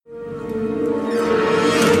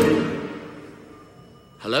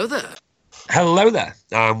Hello there. Hello there,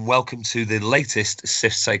 and welcome to the latest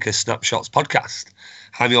Sifsaker Snapshots podcast.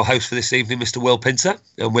 I'm your host for this evening, Mr. Will Pinter,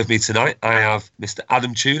 and with me tonight I have Mr.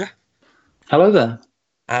 Adam Tudor. Hello there.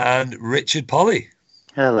 And Richard Polly.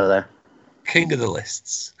 Hello there. King of the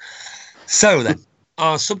lists. So then,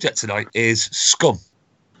 our subject tonight is Scum.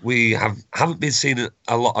 We haven't been seeing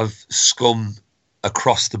a lot of Scum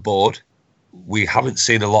across the board. We haven't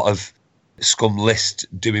seen a lot of Scum list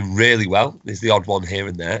doing really well. There's the odd one here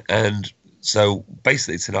and there, and so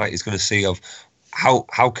basically tonight is going to see of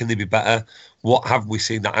how can they be better, what have we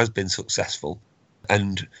seen that has been successful,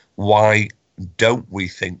 and why don't we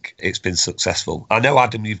think it's been successful. I know,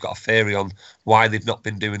 Adam, you've got a theory on why they've not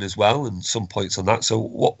been doing as well and some points on that, so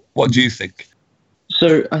what do you think?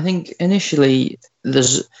 So I think initially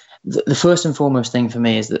there's the first and foremost thing for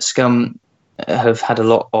me is that Scum have had a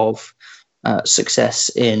lot of success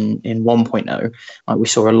in 1.0. We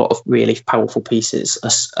saw a lot of really powerful pieces.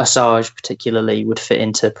 Asajj particularly would fit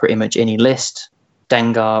into pretty much any list.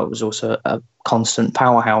 Dengar was also a constant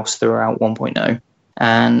powerhouse throughout 1.0.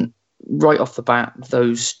 And right off the bat,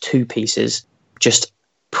 those two pieces just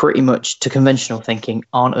pretty much to conventional thinking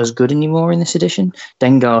aren't as good anymore in this edition.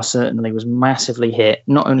 Dengar certainly was massively hit,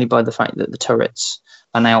 not only by the fact that the turrets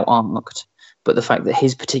are now arced, but the fact that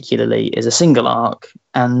his particularly is a single arc,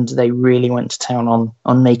 and they really went to town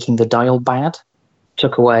on making the dial bad.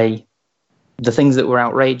 Took away the things that were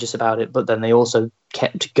outrageous about it, but then they also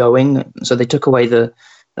kept going. So they took away the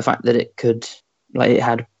fact that it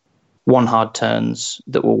had one hard turns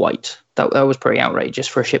that were white. That was pretty outrageous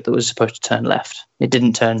for a ship that was supposed to turn left. It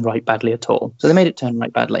didn't turn right badly at all. So they made it turn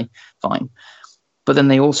right badly, fine. But then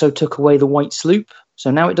they also took away the white sloop.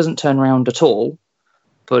 So now it doesn't turn around at all,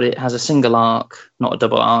 but it has a single arc, not a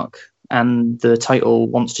double arc, and the title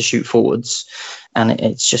wants to shoot forwards, and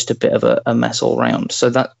it's just a bit of a mess all round. So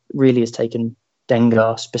that really has taken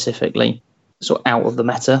Dengar specifically sort of out of the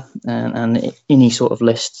meta, and any sort of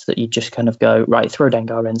lists that you just kind of go, right, throw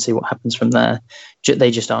Dengar in, see what happens from there.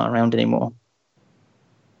 They just aren't around anymore.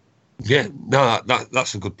 Yeah, no,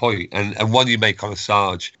 that's a good point. And one you make on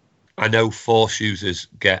Asajj, I know Force users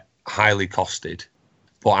get highly costed,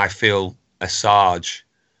 but I feel Asajj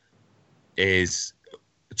is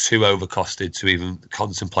too overcosted to even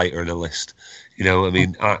contemplate her in a list. You know, I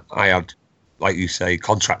mean, I had, like you say,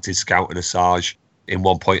 contracted Scout and Asajj in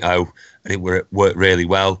 1.0, and it worked really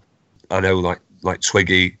well. I know, like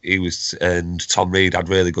Twiggy, and Tom Reed had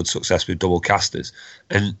really good success with double casters,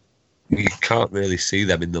 and you can't really see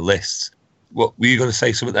them in the lists. What were you going to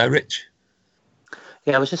say? Something there, Rich?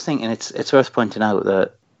 Yeah, I was just thinking it's worth pointing out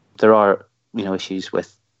that there are issues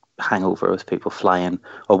with hangover with people flying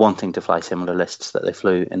or wanting to fly similar lists that they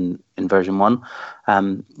flew in version 1,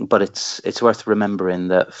 but it's worth remembering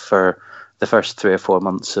that for the first 3 or 4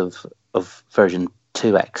 months of version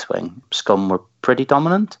 2 X-Wing, Scum were pretty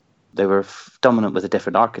dominant. They were dominant with a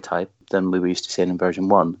different archetype than we were used to seeing in version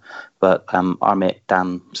 1, but our mate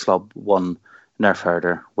Dan Slob won Nerf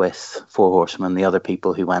Herder with 4 horsemen. The other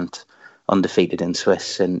people who went undefeated in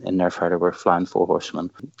Swiss in Nerf Herder were flying 4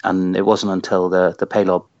 horsemen, and it wasn't until the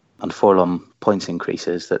Paylob and Forlom points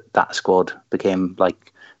increases that squad became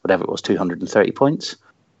like whatever it was, 230 points.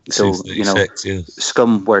 So yeah.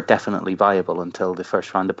 Scum were definitely viable until the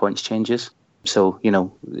first round of points changes. So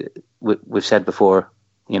we've said before,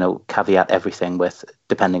 caveat everything with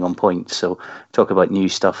depending on points. So talk about new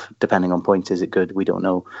stuff depending on points. Is it good? We don't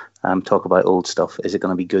know. Talk about old stuff. Is it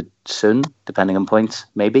going to be good soon? Depending on points,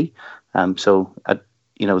 maybe. There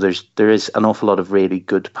is an awful lot of really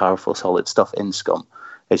good, powerful, solid stuff in Scum.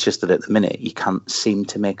 It's just that at the minute you can't seem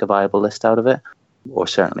to make a viable list out of it, or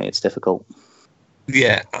certainly it's difficult.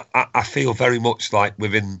 Yeah, I feel very much like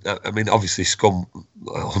within, I mean, obviously Scum,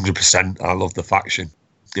 100%, I love the faction.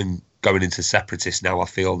 And going into Separatist now, I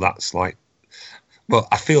feel that's like, well,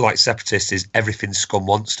 I feel like Separatist is everything Scum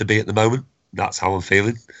wants to be at the moment. That's how I'm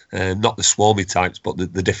feeling. Not the swarmy types, but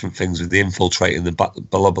the different things with the Infiltrate and the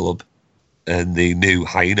Balubbalub and the new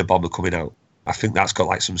Hyena Bomber coming out. I think that's got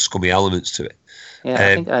like some scummy elements to it. Yeah, I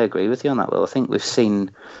think I agree with you on that, Will. I think we've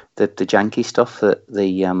seen the janky stuff that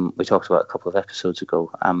we talked about a couple of episodes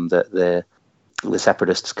ago, that the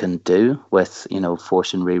Separatists can do with,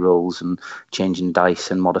 forcing rerolls and changing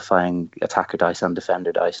dice and modifying attacker dice and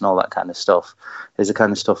defender dice and all that kind of stuff is the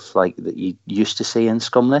kind of stuff like that you used to see in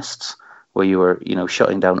Scum lists, where you were,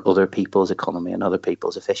 shutting down other people's economy and other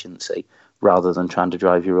people's efficiency rather than trying to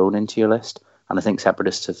drive your own into your list. And I think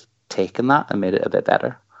Separatists have taken that and made it a bit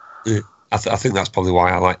better. I think that's probably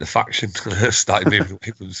why I like the faction. Started moving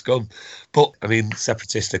away from Scum. But, I mean,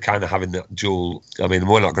 Separatists are kind of having that dual... I mean,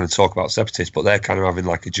 we're not going to talk about Separatists, but they're kind of having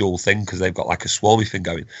like a dual thing because they've got like a swarmy thing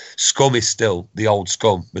going. Scum is still the old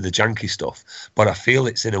Scum with the janky stuff, but I feel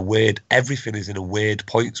it's in a weird... Everything is in a weird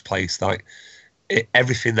points place. Like,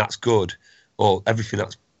 everything that's good or everything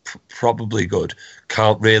that's probably good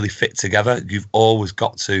can't really fit together. You've always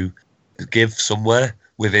got to give somewhere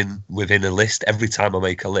within a list. Every time I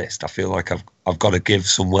make a list, I feel like I've got to give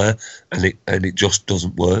somewhere, and it just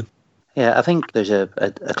doesn't work. Yeah, I think there's a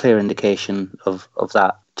clear indication of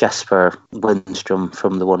that. Jesper Lindstrom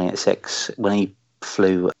from the 186, when he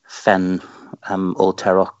flew Fen, Old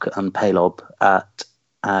Terok and Palob at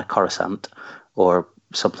Coruscant or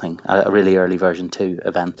something, a really early version 2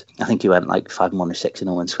 event. I think he went like 5-1 or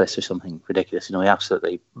 6-0 in Swiss or something ridiculous. He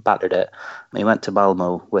absolutely battered it. He went to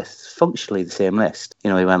Malmo with functionally the same list.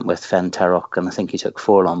 He went with Fen, Terok, and I think he took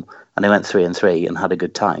Forlom, and they went 3-3 and had a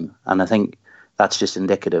good time. And I think that's just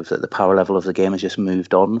indicative that the power level of the game has just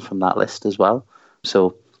moved on from that list as well.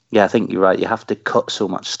 So yeah, I think you're right. You have to cut so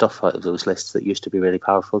much stuff out of those lists that used to be really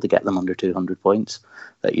powerful to get them under 200 points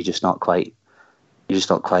that you're just not quite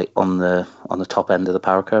on the top end of the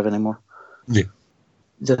power curve anymore. Yeah.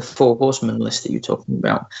 The Four Horsemen list that you're talking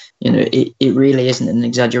about, it really isn't an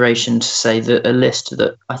exaggeration to say that a list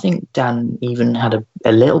that I think Dan even had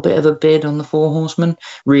a little bit of a bid on the Four Horsemen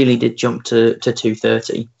really did jump to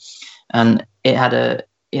 230, and it had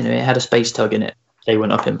a space tug in it. They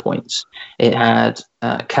went up in points. It had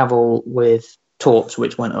Cavill with Torps,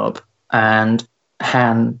 which went up, and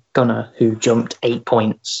Han Gunner, who jumped 8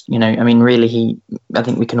 points. Really, I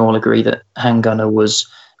think we can all agree that Han Gunner was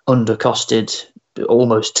undercosted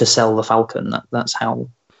almost to sell the Falcon. That's how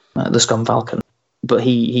the Scum Falcon. But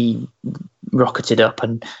he rocketed up,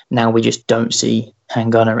 and now we just don't see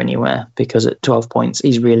Han Gunner anywhere because at 12 points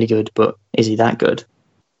he's really good, but is he that good?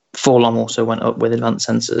 Forlom also went up with advanced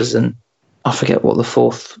sensors, and I forget what the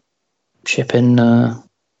fourth ship in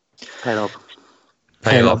Palob.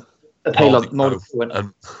 Palob went up.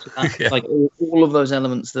 Yeah. Like all of those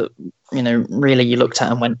elements that really you looked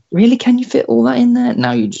at and went, really, can you fit all that in there?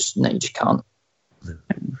 No, you just can't.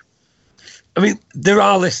 I mean, there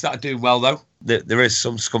are lists that are doing well though. There is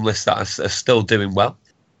some Scum lists that are still doing well.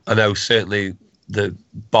 I know certainly the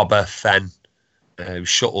Boba Fen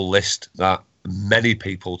shuttle list that many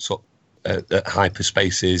people took at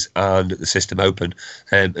Hyperspaces and at the System Open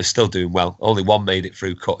are still doing well. Only one made it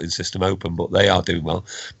through cut in System Open, but they are doing well.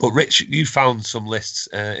 But Rich, you found some lists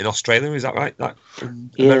in Australia, is that right?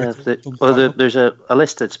 There's a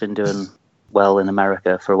list that's been doing well in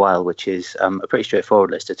America for a while, which is a pretty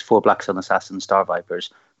straightforward list. It's 4 Black Sun Assassins Star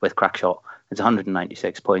Vipers with Crackshot. It's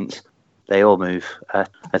 196 points. They all move.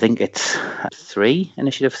 I think it's 3,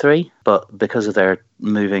 Initiative 3, but because of their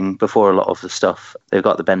moving before a lot of the stuff, they've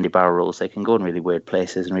got the bendy barrel rolls. They can go in really weird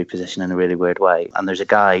places and reposition in a really weird way. And there's a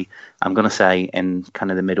guy, I'm going to say, in kind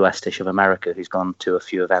of the Midwest-ish of America who's gone to a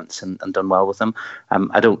few events and done well with them.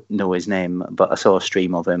 I don't know his name, but I saw a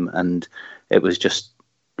stream of him, and it was just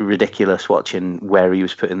ridiculous watching where he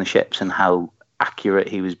was putting the ships and how accurate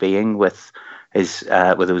he was being with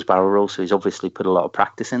those barrel rolls. So he's obviously put a lot of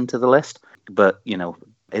practice into the list, but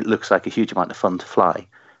it looks like a huge amount of fun to fly.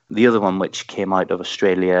 The other one, which came out of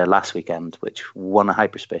Australia last weekend, which won a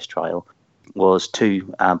hyperspace trial, was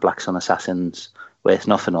 2 Black Sun Assassins with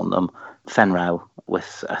nothing on them. Fen Rao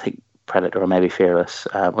with, I think, Predator or maybe Fearless,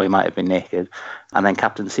 or he might have been naked, and then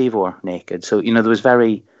Captain Seavor naked. So there was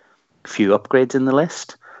very few upgrades in the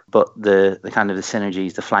list, but the kind of the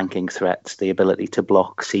synergies, the flanking threats, the ability to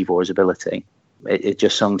block Seavor's ability, it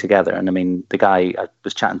just sung together. And I mean, the guy, I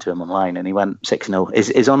was chatting to him online, and he went 6-0.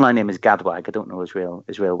 His online name is Gadwag. I don't know his real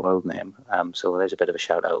world name. So there's a bit of a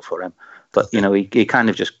shout out for him. But he kind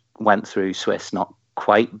of just went through Swiss not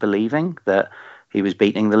quite believing that he was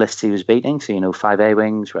beating the lists he was beating. So 5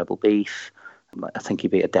 A-Wings, Rebel Beef. I think he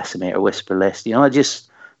beat a Decimator Whisper list. Just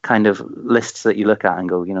kind of lists that you look at and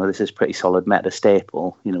go, this is pretty solid meta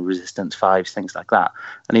staple. Resistance 5s, things like that.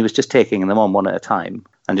 And he was just taking them on one at a time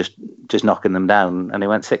and just knocking them down, and he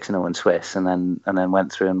went 6-0 in Swiss, and then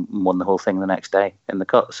went through and won the whole thing the next day in the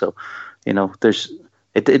cut. So,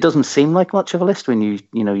 it doesn't seem like much of a list when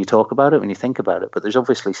you talk about it, when you think about it, but there's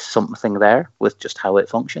obviously something there with just how it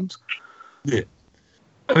functions. Yeah,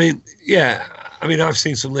 I mean, I've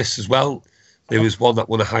seen some lists as well. There was one that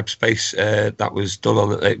won a hyperspace that was done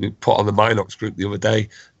on put on the Minox group the other day.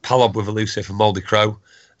 Palob with Elusive and Moldy Crow,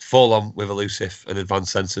 Forlom with Elusive and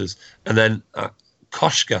Advanced Sensors, and then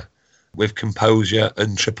Koshka with Composure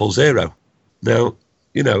and 000. Now,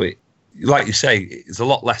 like you say, it's a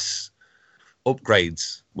lot less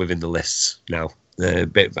upgrades within the lists now.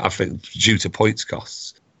 bit, I think, due to points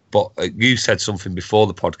costs. But you said something before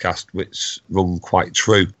the podcast which rung quite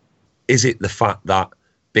true. Is it the fact that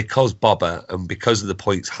because Bobber and because of the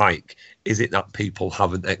points hike, is it that people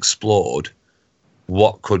haven't explored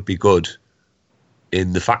what could be good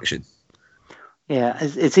in the faction? Yeah,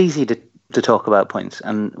 it's easy to talk about points,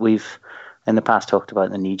 and we've in the past talked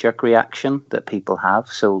about the knee-jerk reaction that people have.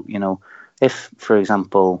 So, you know, if, for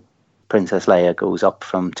example, Princess Leia goes up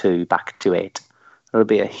from 2 back to 8, there will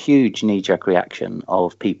be a huge knee-jerk reaction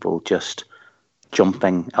of people just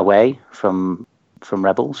jumping away from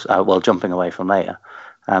Rebels, jumping away from Leia,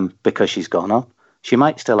 because she's gone up. She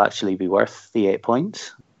might still actually be worth the 8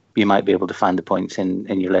 points. You might be able to find the points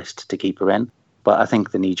in your list to keep her in. But I think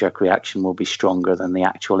the knee-jerk reaction will be stronger than the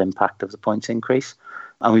actual impact of the points increase.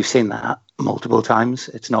 And we've seen that multiple times.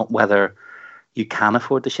 It's not whether you can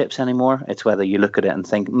afford the ships anymore. It's whether you look at it and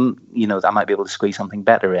think, you know, I might be able to squeeze something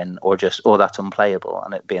better in, or just, oh, that's unplayable,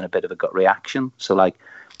 and it being a bit of a gut reaction. So, like,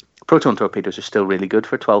 proton torpedoes are still really good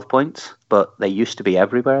for 12 points, but they used to be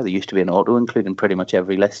everywhere. They used to be an auto, including pretty much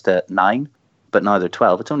every list at 9. But now they're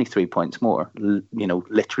 12. It's only 3 points more. You know,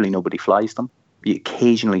 literally nobody flies them. You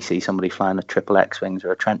occasionally see somebody flying a triple X-Wings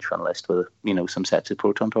or a trench run list with, you know, some sets of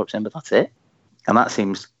proton torps in, but that's it. And that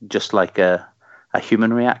seems just like a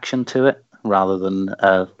human reaction to it rather than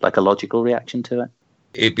like a logical reaction to it.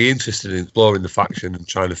 It'd be interesting in exploring the faction and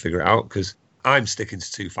trying to figure it out, because I'm sticking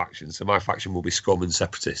to 2 factions, so my faction will be Scum and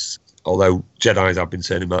Separatists. Although Jedi's have been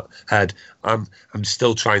turning my head, I'm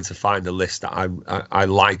still trying to find a list that I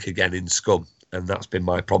like again in Scum, and that's been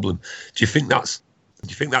my problem. Do you think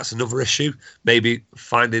that's another issue? Maybe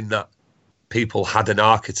finding that people had an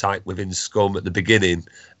archetype within Scum at the beginning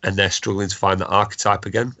and they're struggling to find that archetype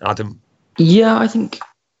again, Adam? Yeah, I think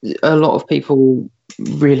a lot of people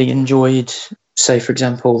really enjoyed, say, for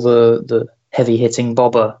example, the heavy-hitting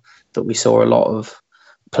Bobber that we saw a lot of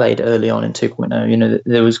played early on in 2.0. You know,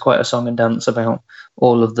 there was quite a song and dance about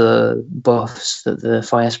all of the buffs that the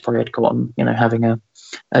Fire Spray had gotten, you know, having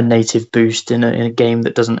a native boost in a game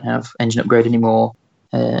that doesn't have engine upgrade anymore,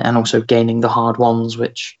 and also gaining the hard ones,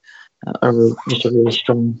 which are just a really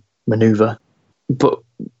strong maneuver. But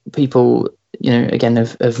people, you know, again,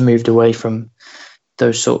 have moved away from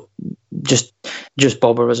those sort, just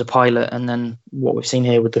Bobber as a pilot. And then what we've seen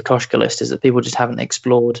here with the Koshka list is that people just haven't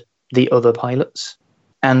explored the other pilots.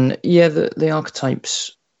 And yeah, the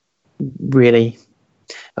archetypes really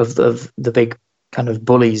of the big kind of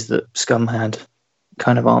bullies that Scum had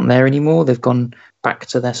kind of aren't there anymore. They've gone back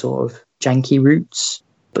to their sort of janky roots.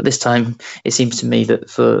 But this time, it seems to me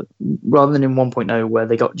that rather than in 1.0 where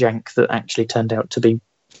they got jank that actually turned out to be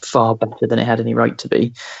far better than it had any right to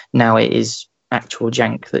be, now it is actual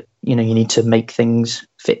jank that, you know, you need to make things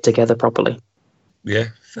fit together properly. Yeah,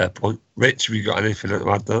 fair point. Rich, have you got anything to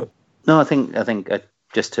add to that? No, I think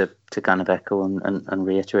just to kind of echo and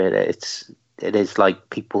reiterate it is like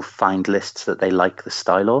people find lists that they like the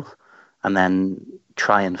style of, and then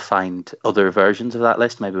try and find other versions of that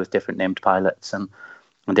list, maybe with different named pilots and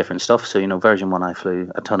different stuff. So, you know, version 1, I flew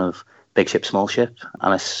a ton of big ship, small ship,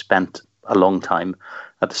 and I spent a long time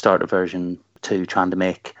at the start of version 2 trying to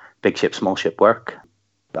make big ship, small ship work.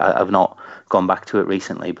 I've not gone back to it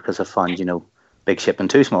recently because I find, you know, big ship and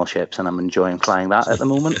 2 small ships, and I'm enjoying flying that at the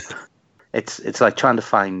moment. It's like trying to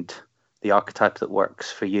find the archetype that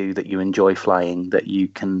works for you, that you enjoy flying, that you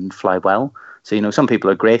can fly well. So, you know, some people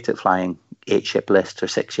are great at flying 8 ship lists or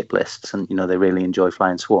 6 ship lists, and, you know, they really enjoy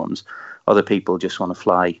flying swarms. Other people just want to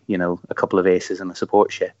fly, you know, a couple of aces in a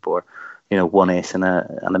support ship, or, you know, 1 ace and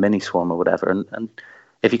a mini swarm or whatever. And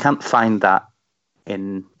if you can't find that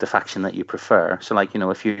in the faction that you prefer, so like, you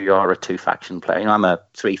know, if you are a 2 faction player, you know, I'm a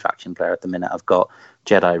 3 faction player at the minute. I've got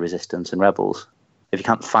Jedi, Resistance, and Rebels. If you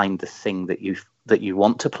can't find the thing that you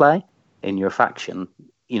want to play in your faction,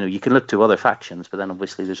 you know, you can look to other factions, but then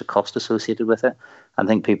obviously there's a cost associated with it. I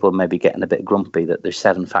think people may be getting a bit grumpy that there's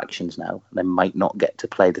 7 factions now, and they might not get to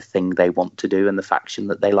play the thing they want to do in the faction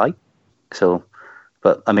that they like. So,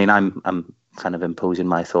 but I mean, I'm kind of imposing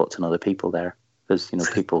my thoughts on other people there, because, you know,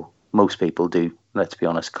 most people do, let's be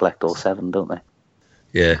honest, collect all 7, don't they?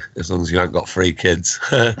 Yeah, as long as you haven't got 3 kids.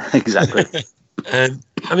 Exactly.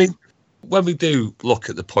 I mean, when we do look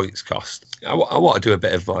at the points cost, I want to do a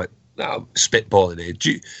bit of like spitballing here.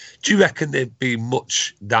 Do you reckon there'd be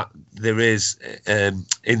much that there is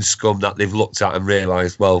in Scum that they've looked at and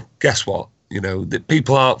realised, well, guess what? You know, that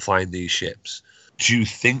people aren't flying these ships. Do you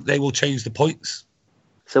think they will change the points?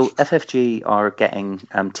 So FFG are getting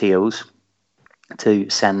TOs to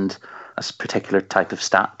send a particular type of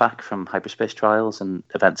stat back from hyperspace trials and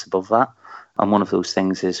events above that. And one of those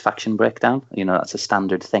things is faction breakdown. You know, that's a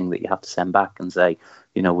standard thing that you have to send back and say,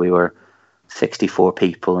 you know, we were 64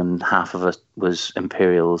 people and half of it was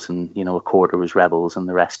Imperials and, a quarter was Rebels and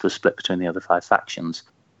the rest was split between the other 5 factions.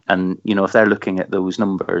 And, if they're looking at those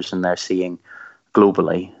numbers and they're seeing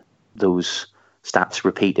globally those stats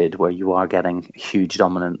repeated where you are getting huge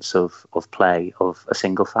dominance of play of a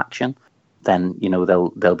single faction, then,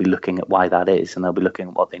 they'll be looking at why that is, and they'll be looking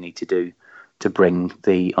at what they need to do to bring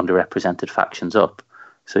the underrepresented factions up.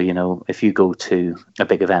 So, if you go to a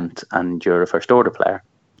big event and you're a First Order player,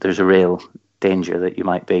 there's a real danger that you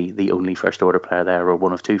might be the only First Order player there or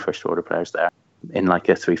one of 2 First Order players there in like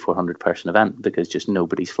a 300-400 person event, because just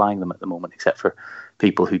nobody's flying them at the moment except for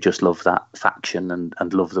people who just love that faction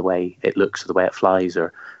and love the way it looks or the way it flies,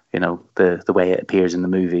 or the way it appears in the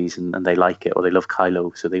movies and they like it, or they love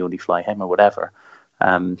Kylo so they only fly him or whatever.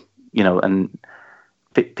 And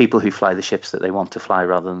people who fly the ships that they want to fly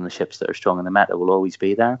rather than the ships that are strong in the meta will always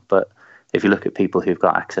be there. But if you look at people who've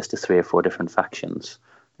got access to 3 or 4 different factions,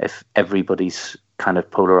 if everybody's kind of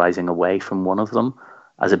polarizing away from one of them,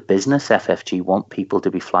 as a business, FFG want people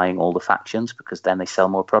to be flying all the factions because then they sell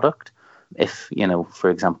more product. If, for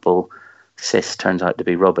example, CIS turns out to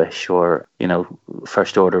be rubbish, or,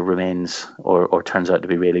 First Order remains or turns out to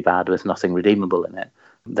be really bad with nothing redeemable in it,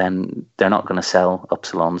 then they're not going to sell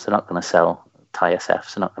Upsilons, they're not going to sell TIE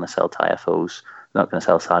SFs, they're not going to sell TIE FOs, they're not going to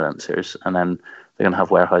sell silencers, and then they're going to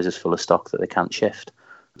have warehouses full of stock that they can't shift.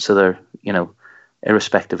 So they're,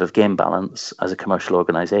 irrespective of game balance, as a commercial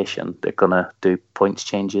organisation, they're going to do points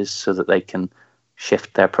changes so that they can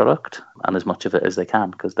shift their product and as much of it as they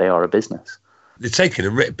can, because they are a business. They're taking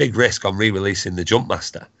a big risk on re-releasing the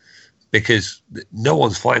Jumpmaster because no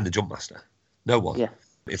one's flying the Jumpmaster. No one. Yeah.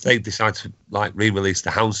 If they decide to re-release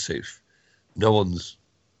the Houndstooth, no one's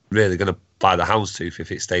really going to buy the Houndstooth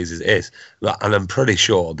if it stays as it is. And I'm pretty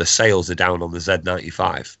sure the sales are down on the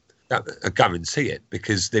Z95. I guarantee it,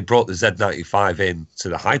 because they brought the Z95 in to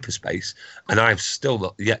the hyperspace, and I've still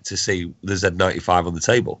not yet to see the Z95 on the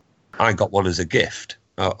table. I got one as a gift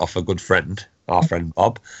off a good friend, our friend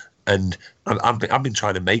Bob, and I've been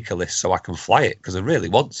trying to make a list so I can fly it because I really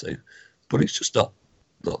want to, but it's just not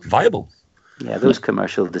viable. Yeah, those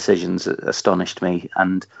commercial decisions astonished me,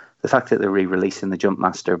 and the fact that they're re-releasing the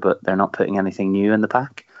Jumpmaster, but they're not putting anything new in the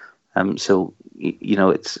pack. So,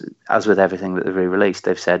 it's as with everything that they've re-released,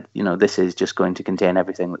 they've said, this is just going to contain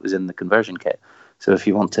everything that was in the conversion kit. So if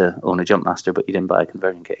you want to own a Jumpmaster but you didn't buy a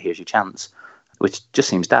conversion kit, here's your chance, which just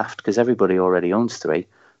seems daft because everybody already owns 3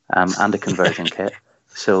 and a conversion kit.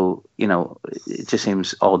 So, it just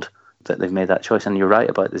seems odd that they've made that choice. And you're right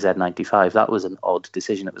about the Z95. That was an odd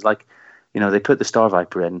decision. It was like, they put the Star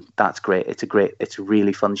Viper in. That's great. It's a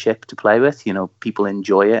really fun ship to play with. People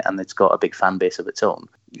enjoy it and it's got a big fan base of its own.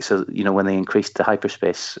 So, when they increased the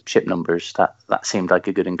hyperspace ship numbers, that seemed like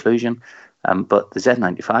a good inclusion. But the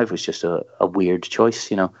Z95 was just a weird choice.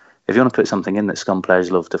 If you want to put something in that Scum players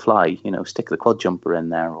love to fly, stick the quad jumper in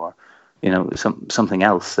there, or, something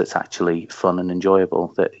else that's actually fun and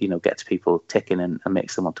enjoyable that, gets people ticking and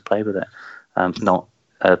makes them want to play with it. Not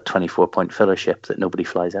a 24-point filler ship that nobody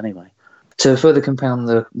flies anyway. To further compound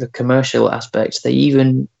the commercial aspects, they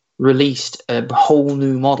even released a whole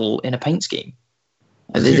new model in a paint scheme.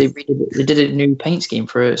 They did a new paint scheme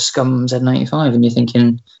for a Scum Z95, and you're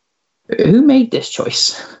thinking, who made this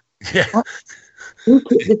choice? Yeah.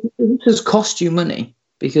 This has cost you money,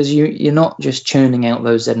 because you're not just churning out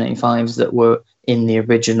those Z95s that were in the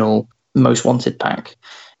original Most Wanted pack.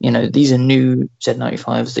 These are new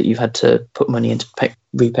Z95s that you've had to put money into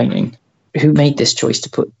repainting. Who made this choice to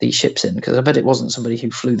put these ships in? Because I bet it wasn't somebody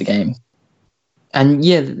who flew the game. And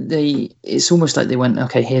yeah, it's almost like they went,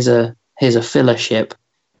 okay, here's a filler ship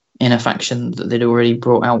in a faction that they'd already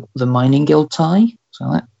brought out the Mining Guild tie.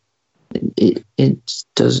 So it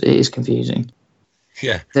is confusing.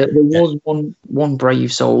 Yeah. There was one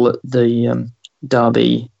brave soul at the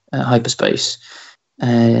Derby hyperspace,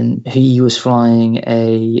 and he was flying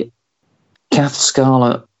a Cath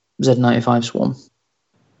Scarlet Z95 Swarm.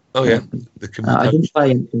 Oh yeah, I didn't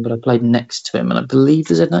play him, but I played next to him, and I believe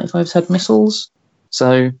the Z95s had missiles.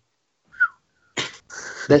 So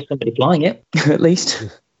there's somebody flying it, at least.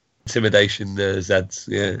 Intimidation Zeds,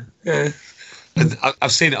 yeah. And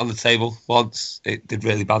I've seen it on the table once. It did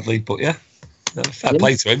really badly, but yeah, fair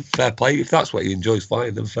play to him. Fair play. If that's what he enjoys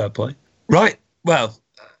flying, then fair play. Right. Well,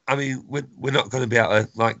 I mean, we're not going to be able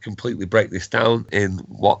to completely break this down in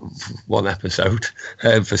one episode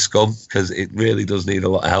for Scum, because it really does need a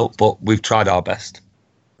lot of help, but we've tried our best.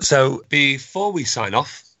 So before we sign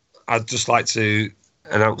off, I'd just like to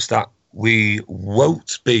announce that we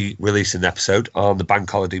won't be releasing an episode on the Bank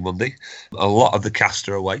Holiday Monday. A lot of the cast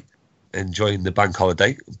are away enjoying the Bank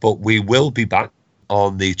Holiday, but we will be back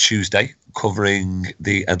on the Tuesday covering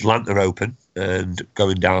the Atlanta Open and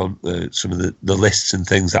going down some of the lists and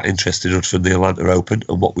things that interested us from the Atlanta Open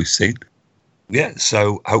and what we've seen. Yeah,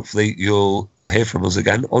 so hopefully you'll hear from us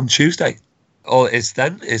again on Tuesday. All it is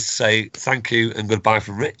then is to say thank you and goodbye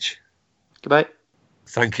from Rich. Goodbye.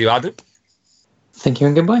 Thank you, Adam. Thank you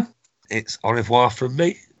and goodbye. It's au revoir from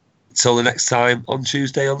me. Until the next time on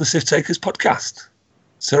Tuesday on the Sif Takers podcast.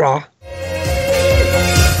 Ta-ra.